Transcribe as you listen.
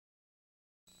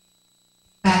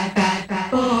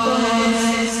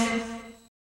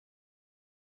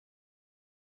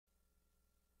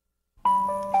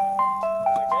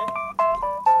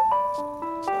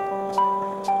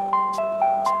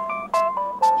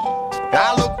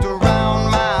I looked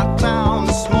around my town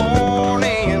this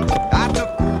morning. I took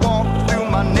a walk through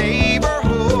my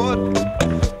neighborhood.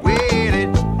 Well,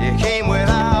 it came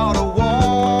without a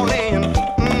warning.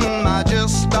 I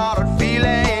just started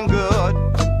feeling good.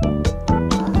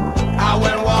 I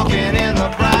went walking in the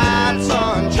bright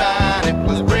sunshine. It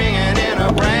was bringing in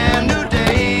a brand new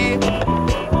day.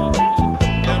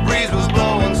 The breeze was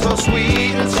blowing so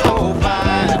sweet and so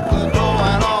fine. It was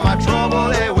blowing all my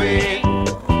trouble away.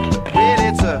 Well,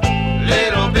 it's a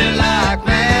little bit like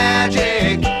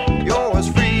magic. You're as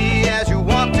free as you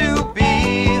want to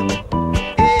be.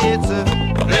 It's a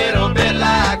little bit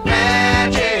like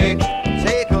magic.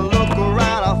 Take a look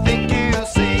around, I think you'll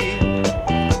see.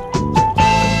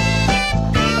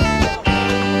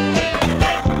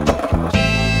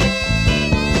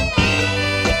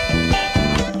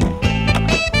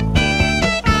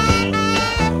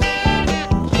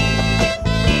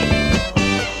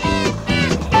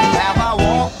 Have I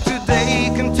walked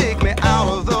today can take me out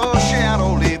of the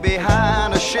shadow, leave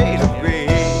behind a shade of gray.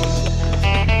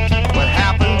 What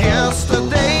happened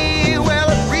yesterday? Well,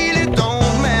 it really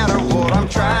don't matter what I'm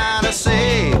trying to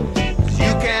say. 'Cause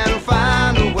you can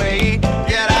find a way,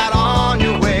 get out on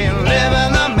your way and live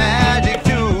in the magic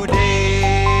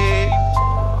today.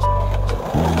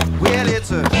 Well,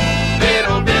 it's a